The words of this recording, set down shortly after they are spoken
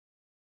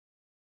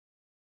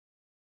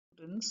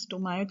students to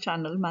my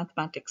channel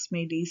Mathematics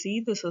Made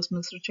Easy. This is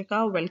Ms.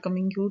 Ruchika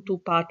welcoming you to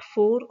part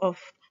 4 of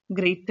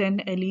Grade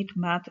 10 Elite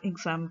Math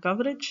Exam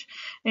Coverage.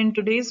 In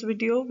today's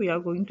video, we are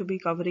going to be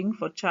covering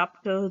for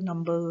chapter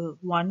number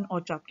 1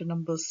 or chapter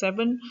number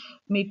 7,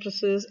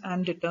 matrices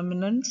and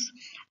determinants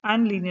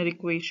and linear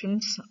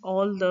equations,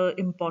 all the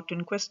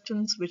important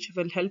questions which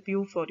will help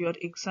you for your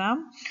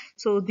exam.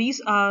 So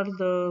these are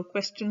the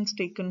questions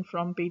taken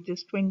from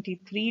pages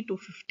 23 to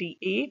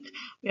 58.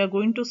 We are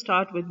going to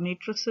start with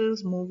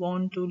matrices, move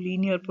on to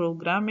linear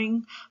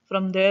programming.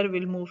 From there,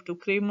 we'll move to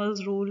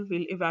Kramers Rule,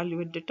 we'll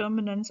evaluate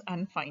determinants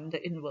and find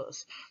the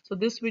inverse. So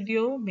this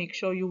video, make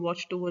sure you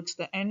watch towards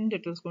the end.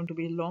 It is going to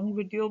be a long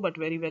video, but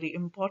very, very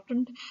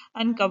important,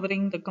 and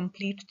covering the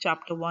complete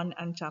chapter 1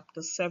 and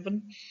chapter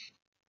 7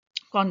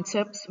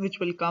 concepts which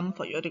will come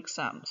for your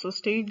exam. So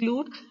stay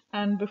glued,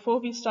 and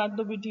before we start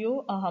the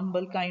video, a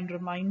humble kind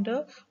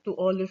reminder to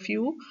all of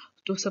you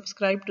to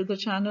subscribe to the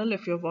channel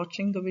if you're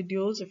watching the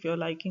videos, if you're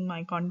liking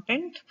my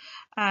content,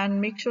 and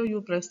make sure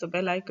you press the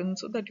bell icon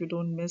so that you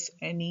don't miss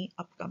any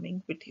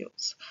upcoming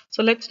videos.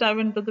 So let's dive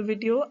into the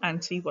video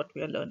and see what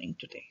we are learning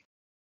today.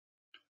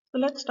 So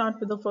let's start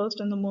with the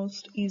first and the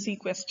most easy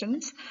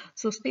questions.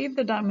 So state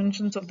the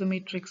dimensions of the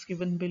matrix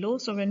given below.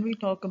 So when we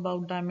talk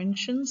about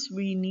dimensions,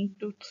 we need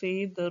to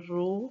say the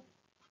row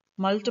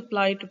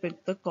multiplied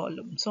with the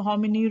column. So how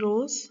many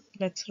rows?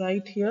 Let's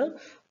write here.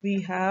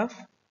 We have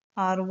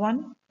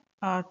R1,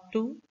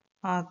 R2,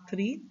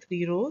 R3,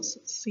 3 rows,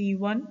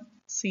 C1,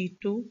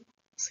 C2,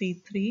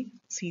 C3,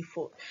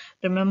 C4.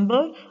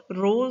 Remember,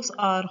 rows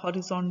are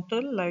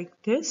horizontal like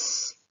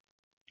this,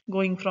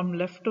 going from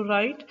left to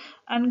right,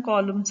 and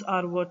columns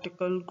are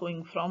vertical,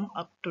 going from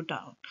up to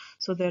down.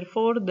 So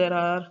therefore there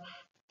are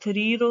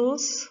 3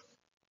 rows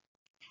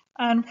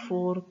and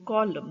 4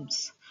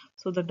 columns.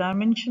 So the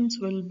dimensions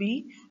will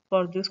be,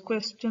 for this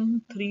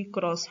question, 3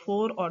 cross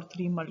 4 or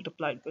 3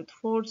 multiplied with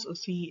 4. So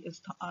C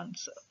is the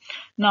answer.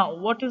 Now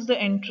what is the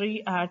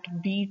entry at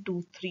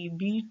B23?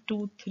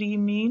 B23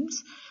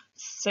 means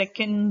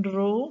second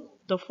row.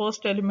 The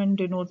first element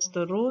denotes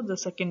the row, the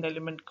second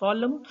element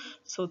column.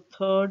 So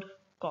third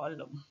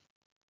column.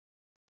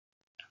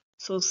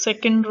 So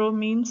second row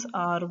means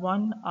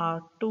R1,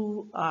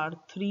 R2,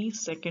 R3,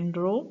 second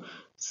row,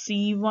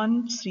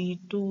 C1,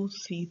 C2,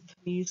 C3,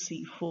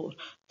 C4,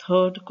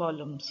 third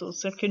column. So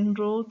second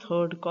row,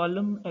 third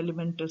column,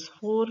 element is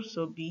 4,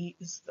 so B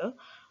is the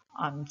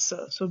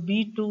answer. So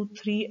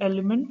B23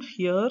 element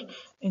here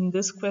in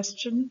this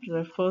question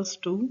refers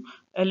to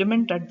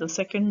element at the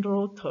second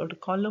row,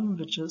 third column,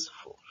 which is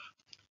 4.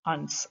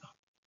 Answer.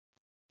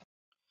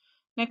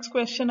 Next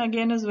question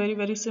again is very,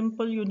 very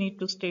simple. You need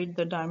to state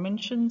the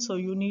dimension. So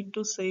you need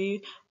to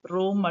say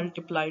row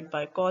multiplied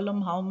by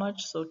column, how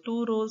much? So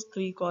 2 rows,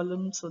 3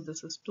 columns. So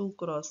this is 2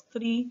 cross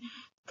 3.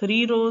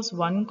 3 rows,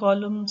 1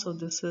 column. So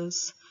this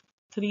is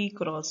 3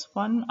 cross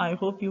 1. I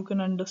hope you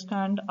can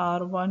understand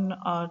R1,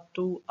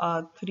 R2,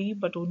 R3,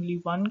 but only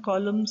 1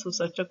 column. So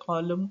such a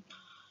column,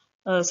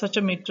 such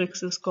a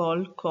matrix is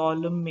called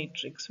column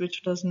matrix,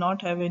 which does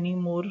not have any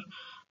more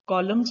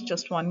columns,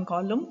 just 1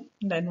 column.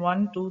 Then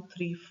 1, 2,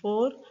 3,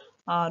 4,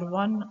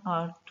 R1,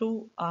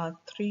 R2,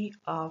 R3,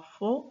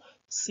 R4,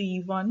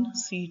 C1,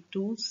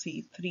 C2,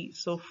 C3.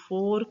 So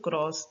 4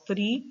 cross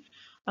 3.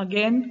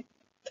 Again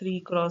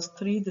 3 cross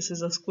 3. This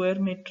is a square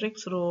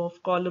matrix, row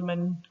of column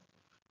and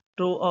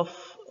row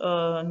of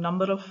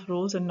number of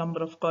rows and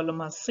number of column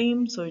are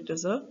same. So it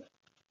is a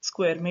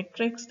square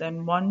matrix.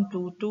 Then 1,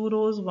 2, 2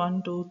 rows,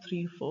 1, 2,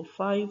 3, 4,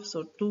 5.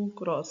 So 2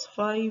 cross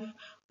 5.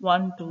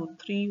 1, 2,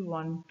 3,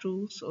 1,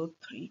 2, so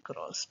 3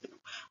 cross 2.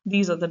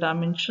 These are the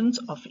dimensions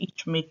of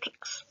each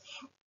matrix.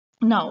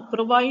 Now,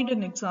 provide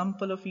an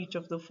example of each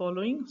of the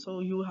following.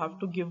 So you have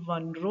to give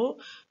one row,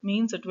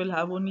 means it will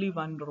have only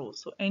one row.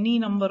 So any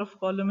number of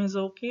column is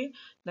okay.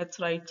 Let's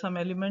write some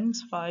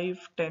elements, 5,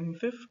 10,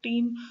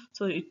 15.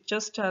 So it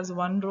just has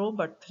one row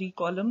but 3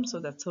 columns. So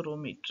that's a row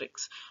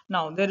matrix.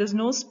 Now, there is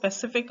no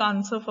specific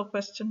answer for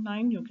question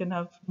 9. You can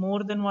have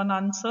more than one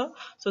answer.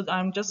 So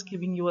I'm just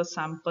giving you a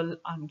sample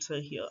answer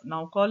here.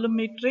 Now, column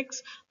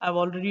matrix, I've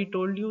already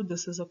told you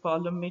this is a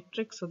column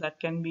matrix. So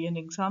that can be an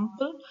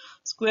example.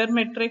 Square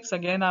matrix,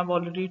 again I've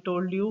already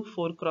told you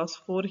 4 cross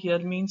 4 here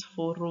means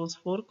 4 rows,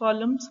 4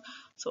 columns.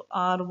 So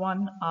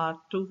R1,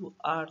 R2,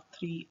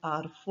 R3,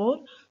 R4,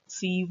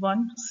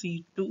 C1,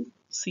 C2,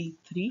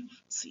 C3,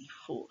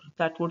 C4.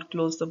 That would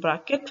close the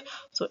bracket.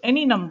 So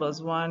any numbers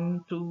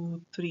 1,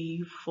 2,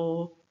 3,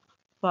 4,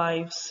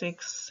 5,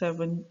 6,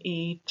 7,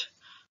 8,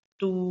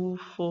 2,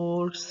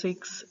 4,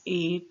 6,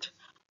 8,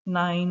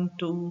 9,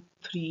 2,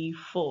 3,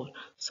 4.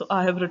 So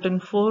I have written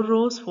 4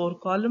 rows, 4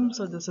 columns.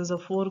 So this is a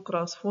 4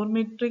 cross 4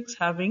 matrix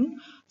having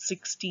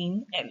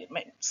 16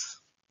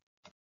 elements.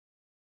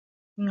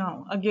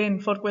 Now again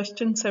for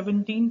question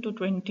 17 to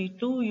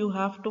 22, you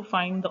have to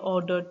find the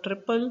order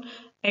triple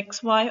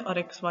XY or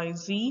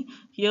XYZ.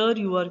 Here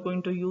you are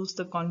going to use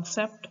the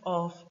concept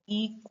of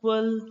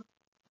equal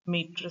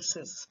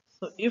matrices.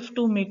 So if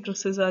two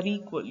matrices are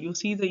equal, you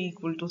see the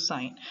equal to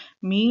sign,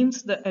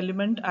 means the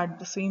element at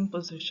the same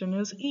position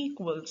is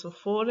equal. So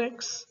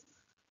 4x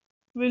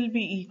will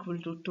be equal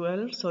to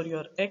 12. So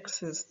your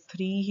x is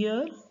 3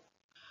 here.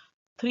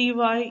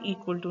 3y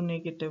equal to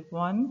negative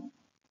 1.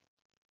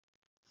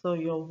 So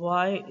your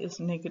y is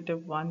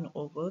negative 1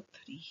 over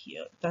 3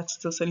 here. That's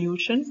the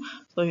solution.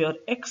 So your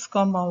x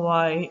comma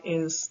y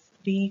is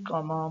 3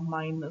 comma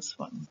minus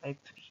 1 by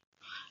 3.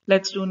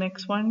 Let's do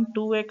next one.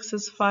 2x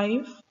is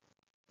 5.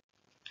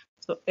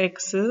 So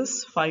x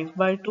is 5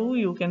 by 2.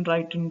 You can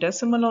write in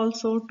decimal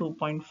also,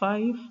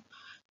 2.5.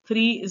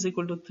 3 is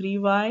equal to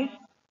 3y.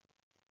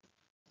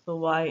 So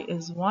y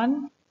is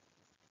 1.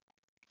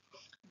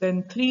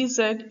 Then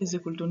 3z is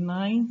equal to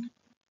 9.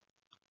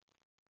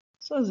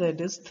 So z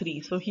is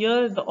 3. So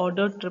here the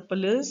ordered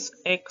triple is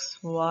x,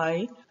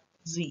 y,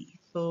 z.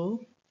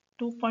 So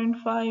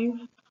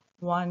 2.5,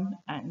 1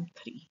 and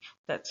 3.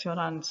 That's your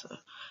answer.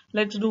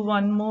 Let's do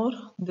one more,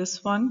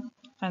 this one,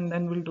 and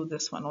then we'll do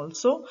this one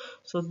also.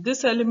 So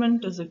this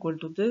element is equal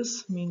to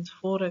this, means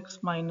 4x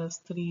minus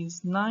 3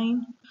 is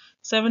 9.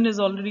 7 is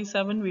already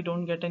 7, we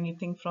don't get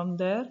anything from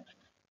there.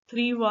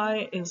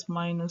 3y is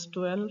minus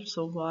 12,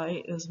 so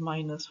y is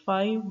minus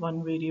 5.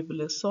 One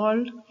variable is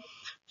solved.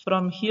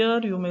 From here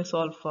you may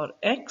solve for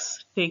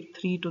x, take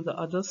 3 to the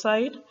other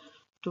side,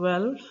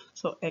 12,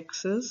 so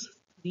x is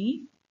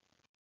 3.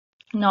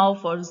 Now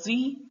for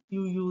z,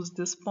 you use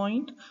this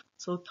point,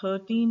 so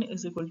 13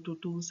 is equal to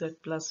 2z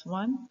plus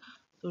 1.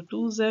 So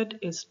 2z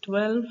is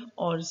 12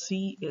 or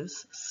z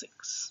is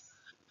 6.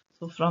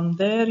 So from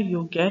there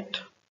you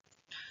get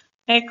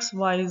x,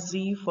 y,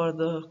 z for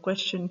the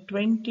question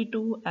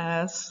 22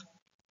 as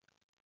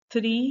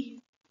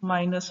 3,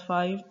 minus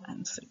 5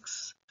 and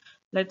 6.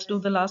 Let's do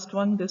the last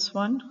one, this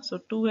one. So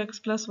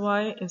 2x plus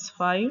y is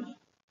 5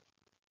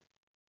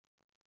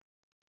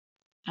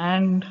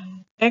 and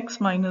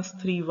x minus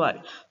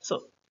 3y.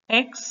 So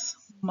x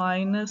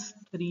minus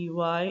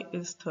 3y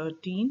is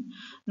 13.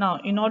 Now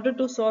in order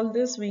to solve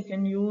this we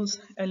can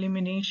use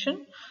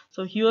elimination.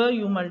 So here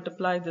you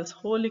multiply this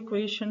whole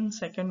equation,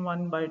 second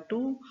one by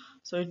 2.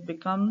 So it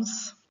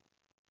becomes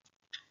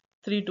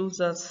 3 2s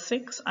are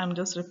 6. I'm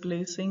just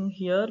replacing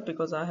here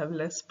because I have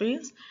less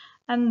space,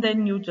 and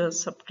then you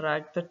just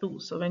subtract the 2.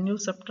 So when you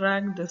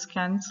subtract, this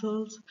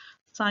cancels,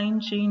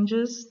 sign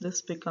changes,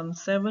 this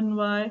becomes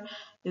 7y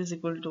is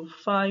equal to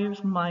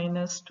 5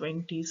 minus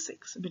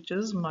 26, which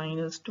is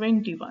minus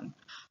 21.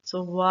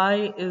 So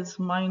y is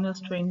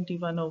minus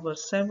 21 over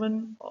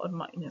 7 or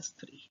minus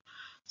 3.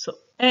 So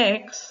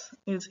x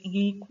is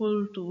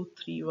equal to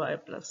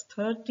 3y plus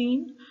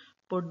 13.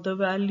 Put the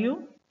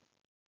value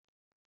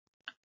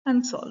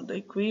and solve the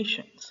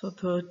equation. So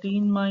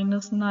 13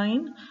 minus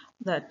 9,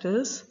 that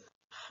is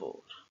 4.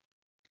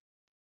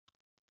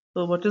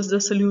 So what is the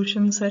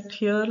solution set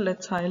here?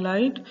 Let's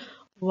highlight.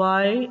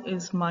 Y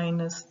is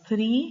minus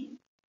 3,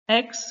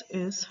 x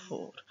is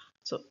 4.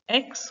 So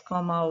x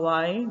comma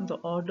y, the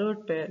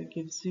ordered pair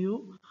gives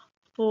you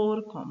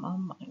 4 comma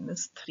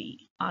minus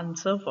 3.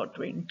 Answer for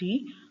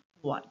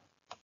 21.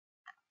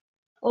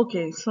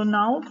 Okay, so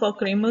now for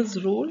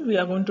Cramer's rule, we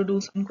are going to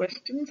do some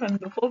questions. And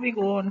before we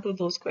go on to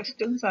those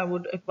questions, I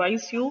would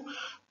advise you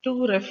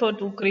to refer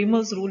to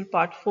Cramer's rule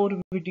part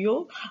 4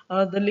 video.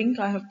 The link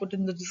I have put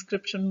in the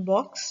description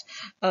box.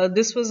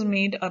 This was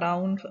made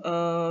around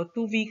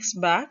 2 weeks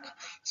back.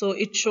 So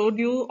it showed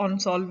you on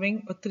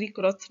solving a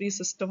 3x3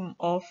 system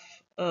of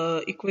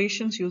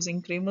equations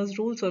using Cramer's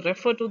rule. So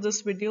refer to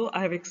this video.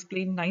 I have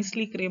explained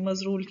nicely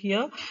Cramer's rule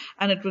here,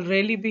 and it will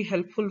really be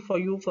helpful for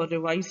you for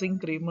revising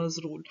Cramer's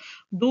rule.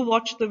 Do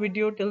watch the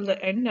video till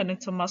the end, and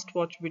it's a must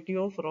watch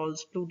video for all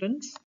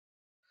students.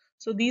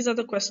 So these are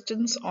the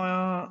questions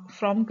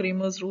from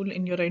Cramer's rule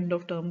in your end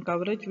of term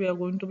coverage. We are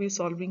going to be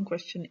solving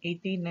question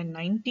 18 and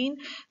 19.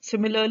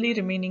 Similarly,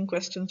 remaining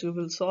questions you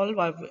will solve.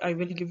 I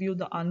will give you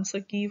the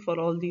answer key for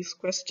all these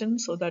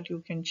questions so that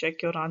you can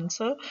check your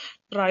answer.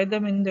 Try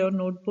them in your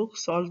notebook,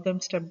 solve them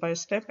step by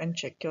step and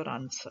check your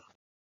answer.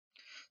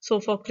 So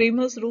for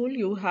Cramer's rule,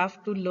 you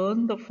have to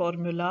learn the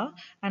formula,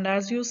 and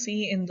as you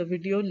see in the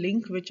video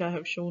link which I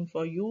have shown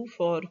for you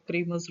for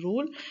Cramer's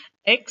rule,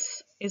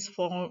 x is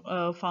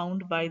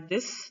found by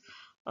this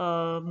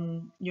a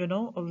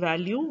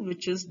value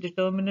which is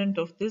determinant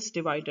of this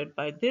divided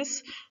by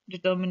this,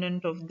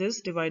 determinant of this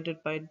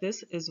divided by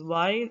this is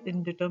y,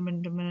 and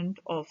determinant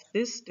of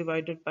this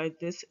divided by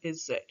this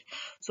is z.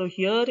 So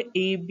here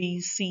a,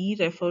 b, c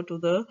refer to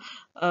the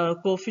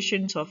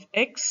coefficients of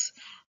x.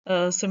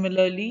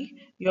 Similarly,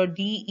 your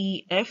D,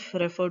 E, F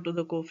refer to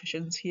the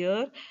coefficients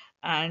here,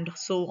 and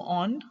so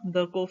on.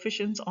 The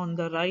coefficients on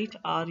the right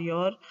are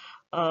your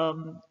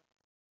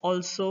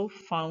also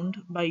found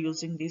by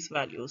using these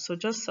values. So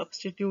just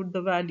substitute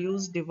the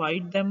values,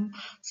 divide them,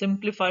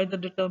 simplify the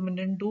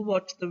determinant. Do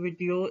watch the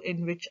video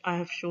in which I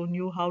have shown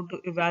you how to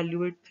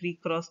evaluate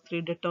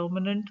 3x3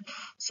 determinant.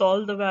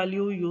 Solve the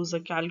value, use a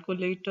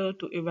calculator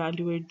to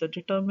evaluate the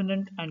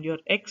determinant, and your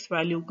x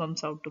value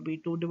comes out to be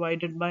 2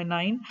 divided by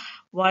 9,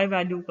 y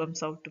value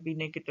comes out to be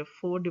negative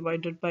 4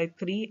 divided by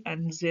 3,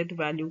 and z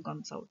value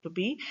comes out to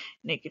be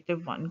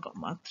negative 1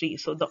 comma 3.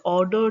 So the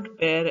ordered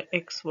pair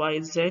x,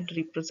 y, z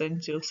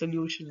represents your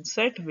solution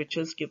set, which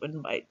is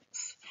given by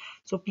this.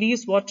 So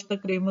please watch the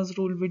Kramers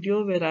Rule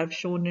video where I've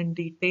shown in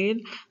detail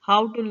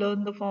how to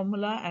learn the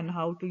formula and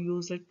how to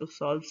use it to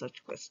solve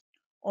such questions.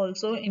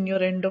 Also, in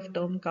your end of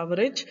term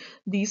coverage,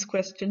 these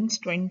questions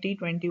 20,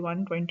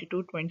 21,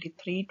 22,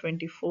 23,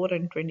 24,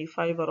 and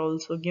 25 are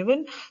also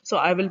given. So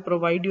I will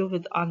provide you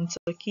with answer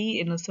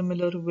key in a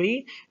similar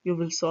way. You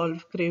will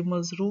solve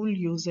Kramers Rule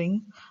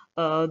using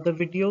the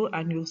video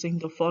and using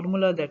the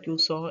formula that you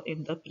saw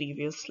in the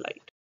previous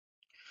slide.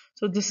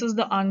 So this is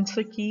the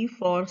answer key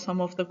for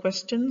some of the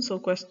questions. So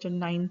question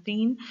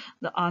 19,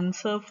 the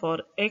answer for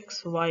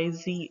x, y,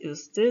 z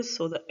is this.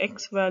 So the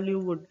x value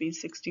would be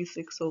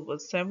 66 over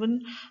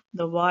 7.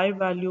 The y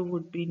value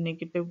would be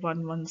negative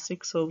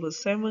 116 over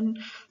 7.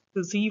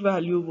 The z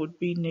value would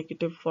be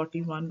negative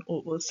 41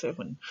 over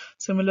 7.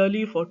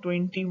 Similarly, for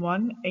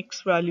 21,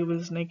 x value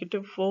is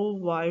negative 4,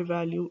 y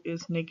value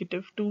is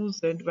negative 2,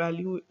 z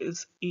value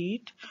is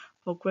 8.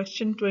 For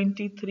question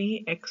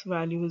 23, x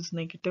value is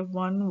negative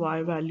 1,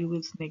 y value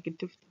is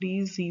negative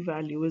 3, z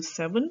value is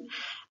 7.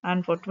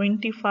 And for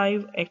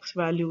 25, x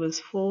value is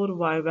 4,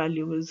 y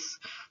value is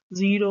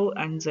 0,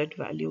 and z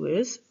value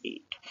is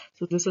 8.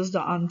 So this is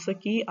the answer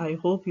key. I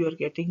hope you are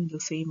getting the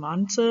same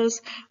answers.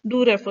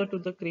 Do refer to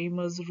the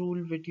Kramers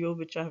Rule video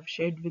which I have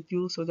shared with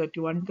you so that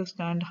you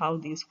understand how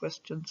these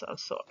questions are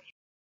solved.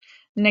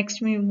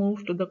 Next, we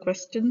move to the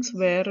questions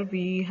where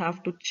we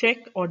have to check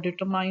or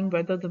determine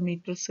whether the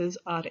matrices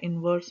are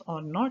inverse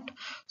or not.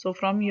 So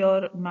from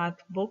your math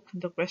book,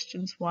 the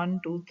questions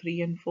 1, 2,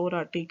 3, and 4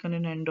 are taken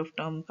in end of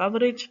term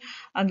coverage.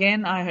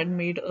 Again, I had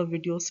made a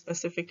video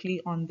specifically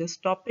on this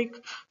topic.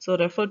 So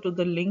refer to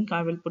the link.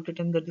 I will put it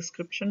in the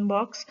description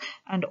box,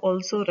 and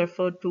also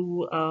refer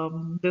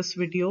to this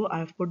video. I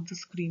have put the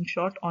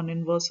screenshot on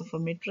inverse of a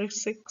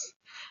matrix 6.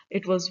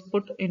 It was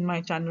put in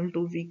my channel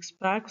 2 weeks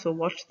back, so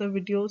watch the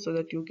video so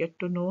that you get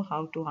to know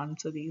how to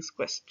answer these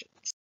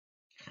questions.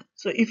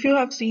 So if you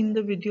have seen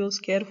the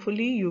videos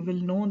carefully, you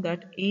will know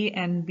that A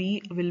and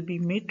B will be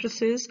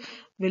matrices,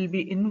 will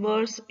be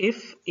inverse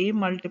if A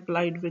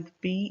multiplied with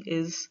B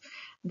is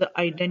the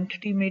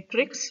identity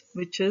matrix,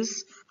 which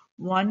is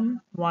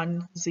 1,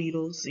 1,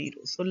 0, 0.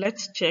 So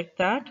let's check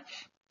that.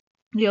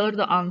 Here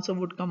the answer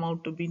would come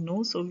out to be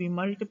no. So we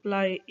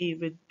multiply A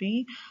with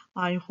B.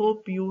 I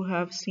hope you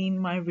have seen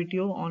my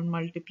video on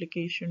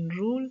multiplication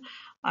rule.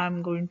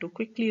 I'm going to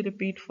quickly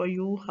repeat for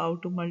you how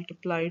to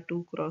multiply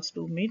 2 cross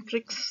 2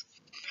 matrix.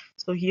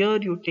 So here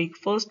you take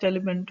first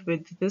element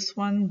with this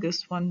one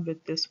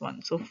with this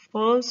one. So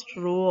first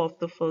row of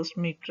the first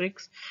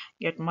matrix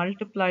get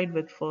multiplied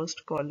with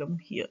first column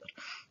here.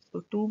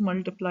 So 2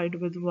 multiplied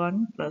with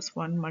 1 plus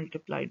 1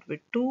 multiplied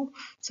with 2.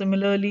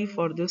 Similarly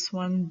for this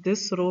one,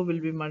 this row will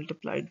be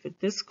multiplied with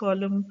this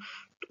column,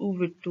 2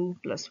 with 2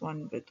 plus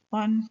 1 with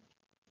 1.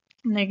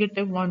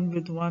 Negative 1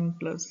 with 1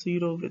 plus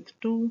 0 with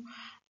 2,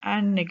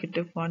 and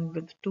negative 1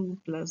 with 2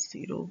 plus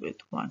 0 with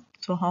 1.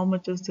 So how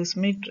much is this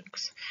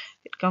matrix?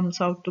 It comes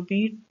out to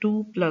be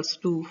 2 plus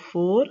 2,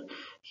 4.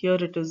 Here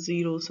it is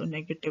 0, so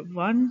negative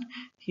 1.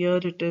 Here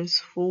it is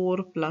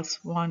 4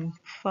 plus 1,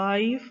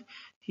 5.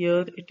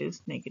 Here it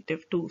is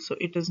negative 2. So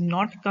it is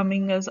not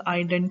coming as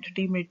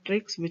identity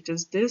matrix, which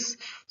is this.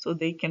 So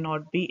they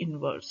cannot be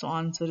inverse. So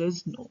answer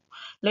is no.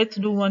 Let's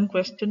do one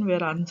question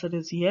where answer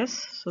is yes.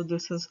 So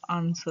this is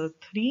answer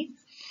 3.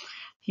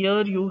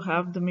 Here you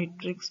have the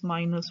matrix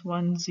minus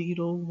 1,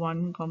 0,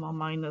 1, comma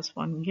minus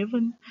 1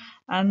 given,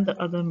 and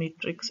the other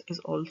matrix is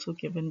also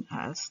given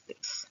as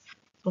this.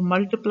 So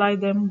multiply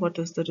them. What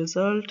is the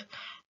result?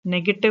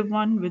 Negative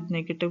 1 with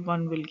negative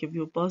 1 will give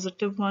you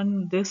positive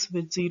 1. This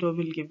with 0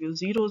 will give you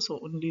 0. So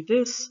only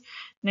this.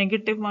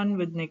 Negative 1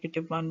 with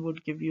negative 1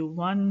 would give you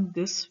 1.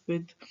 This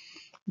with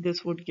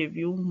this would give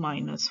you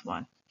minus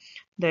 1.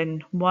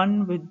 Then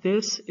 1 with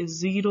this is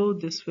 0,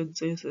 this with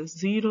this is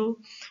 0,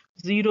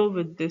 0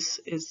 with this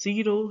is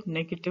 0,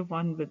 negative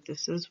 1 with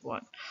this is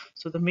 1.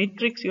 So the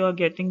matrix you are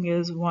getting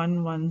is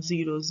 1, 1,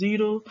 0,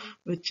 0,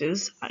 which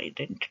is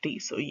identity.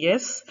 So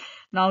yes,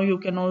 now you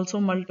can also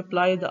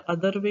multiply the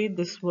other way.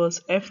 This was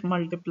F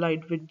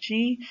multiplied with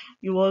G.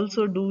 You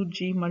also do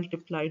G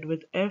multiplied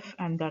with F,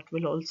 and that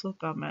will also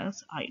come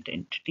as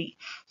identity.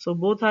 So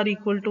both are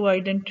equal to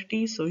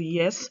identity. So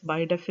yes,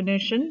 by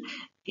definition,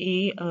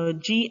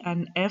 G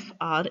and F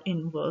are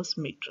inverse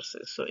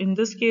matrices. So in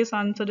this case,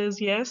 answer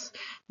is yes.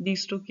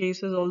 These two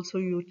cases also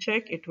you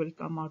check, it will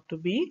come out to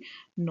be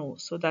no.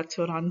 So that's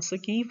your answer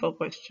key for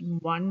question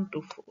 1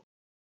 to 4.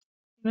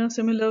 In a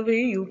similar way,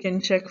 you can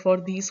check for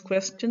these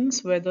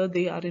questions whether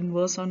they are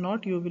inverse or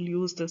not. You will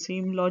use the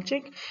same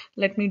logic.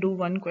 Let me do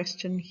one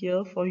question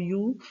here for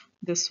you,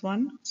 this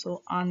one.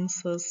 So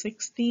answer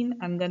 16,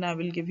 and then I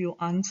will give you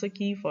answer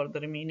key for the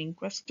remaining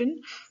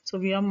question. So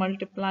we are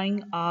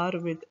multiplying R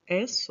with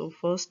S. So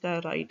first I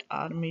write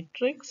R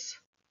matrix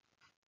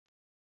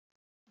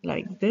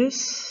like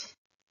this,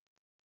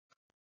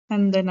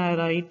 and then I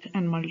write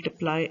and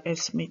multiply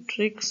S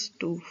matrix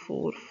 2,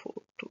 4, 4,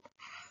 2.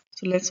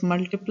 So let's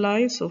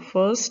multiply. So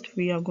first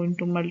we are going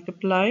to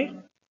multiply.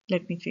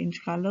 Let me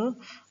change color.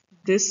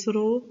 This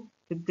row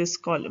with this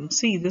column.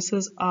 See, this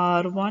is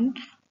R1,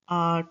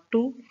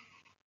 R2,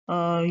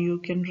 you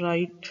can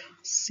write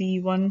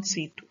C1,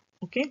 C2.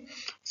 Okay,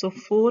 so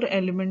 4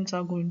 elements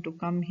are going to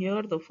come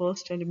here. The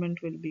first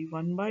element will be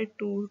 1 by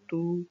 2,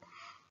 2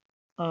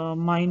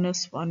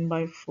 minus 1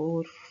 by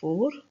 4,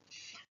 4.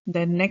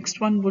 Then next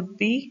one would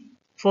be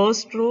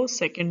first row,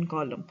 second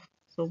column.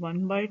 So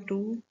 1 by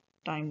 2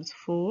 times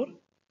 4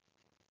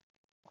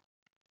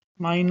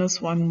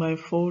 minus 1 by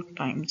 4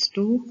 times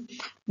 2.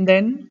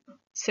 Then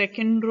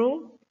second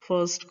row,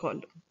 first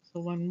column. So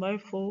 1 by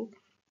 4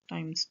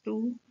 times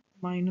 2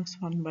 minus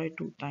 1 by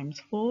 2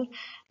 times 4.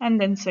 And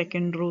then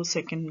second row,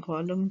 second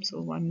column.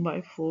 So 1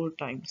 by 4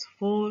 times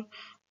 4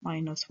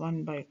 minus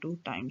 1 by 2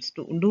 times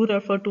 2. Do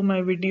refer to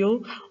my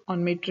video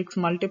on matrix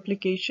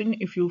multiplication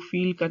if you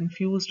feel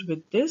confused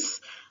with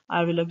this.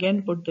 I will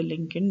again put the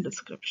link in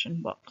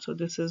description box. So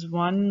this is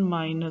 1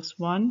 minus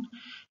 1.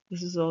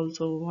 This is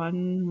also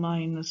 1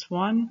 minus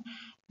 1.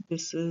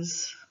 This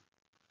is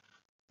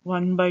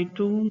 1 by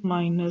 2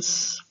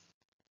 minus,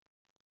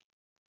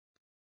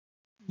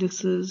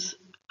 this is,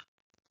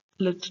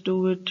 let's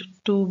do it,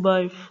 2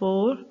 by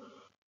 4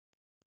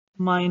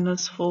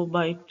 minus 4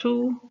 by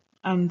 2.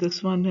 And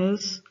this one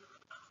is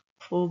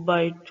 4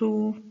 by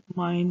 2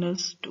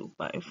 minus 2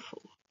 by 4.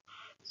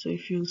 So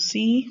if you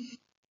see,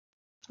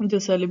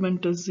 this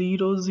element is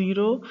 0,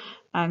 0,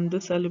 and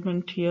this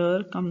element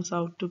here comes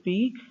out to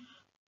be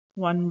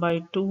 1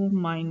 by 2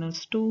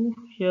 minus 2.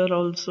 Here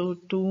also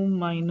 2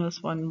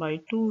 minus 1 by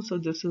 2. So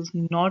this is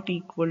not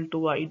equal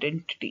to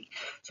identity.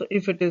 So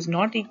if it is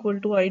not equal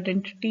to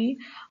identity,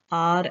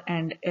 R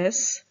and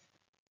S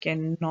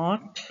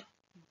cannot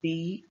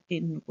be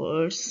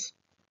inverse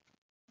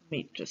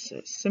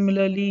matrices.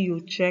 Similarly,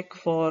 you check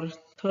for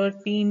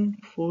 13,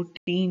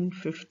 14,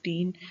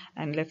 15,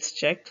 and let's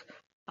check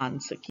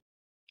answer key.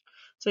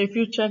 So if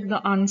you check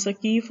the answer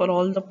key for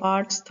all the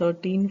parts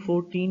 13,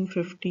 14,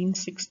 15,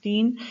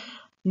 16,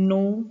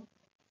 no,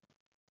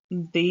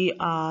 they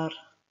are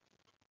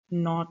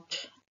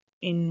not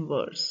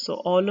inverse. So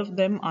all of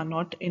them are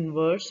not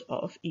inverse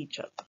of each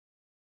other.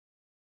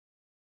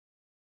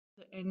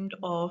 The end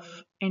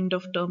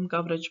of term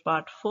coverage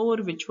part 4,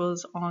 which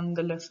was on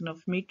the lesson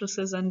of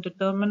matrices and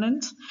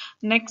determinants.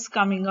 Next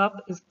coming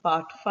up is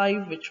part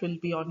 5, which will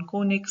be on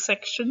conic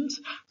sections.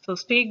 So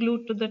stay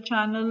glued to the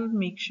channel.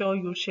 Make sure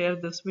you share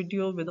this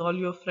video with all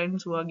your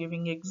friends who are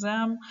giving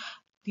exam.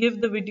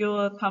 Give the video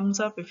a thumbs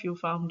up if you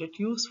found it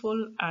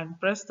useful, and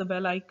press the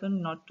bell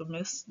icon not to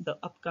miss the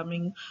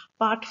upcoming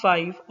part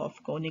 5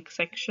 of conic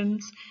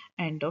sections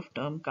end of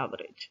term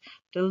coverage.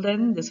 Till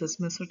then, this is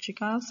Ms.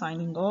 Ruchika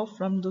signing off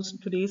from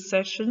today's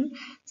session.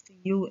 See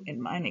you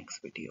in my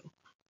next video.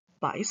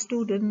 Bye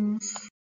students.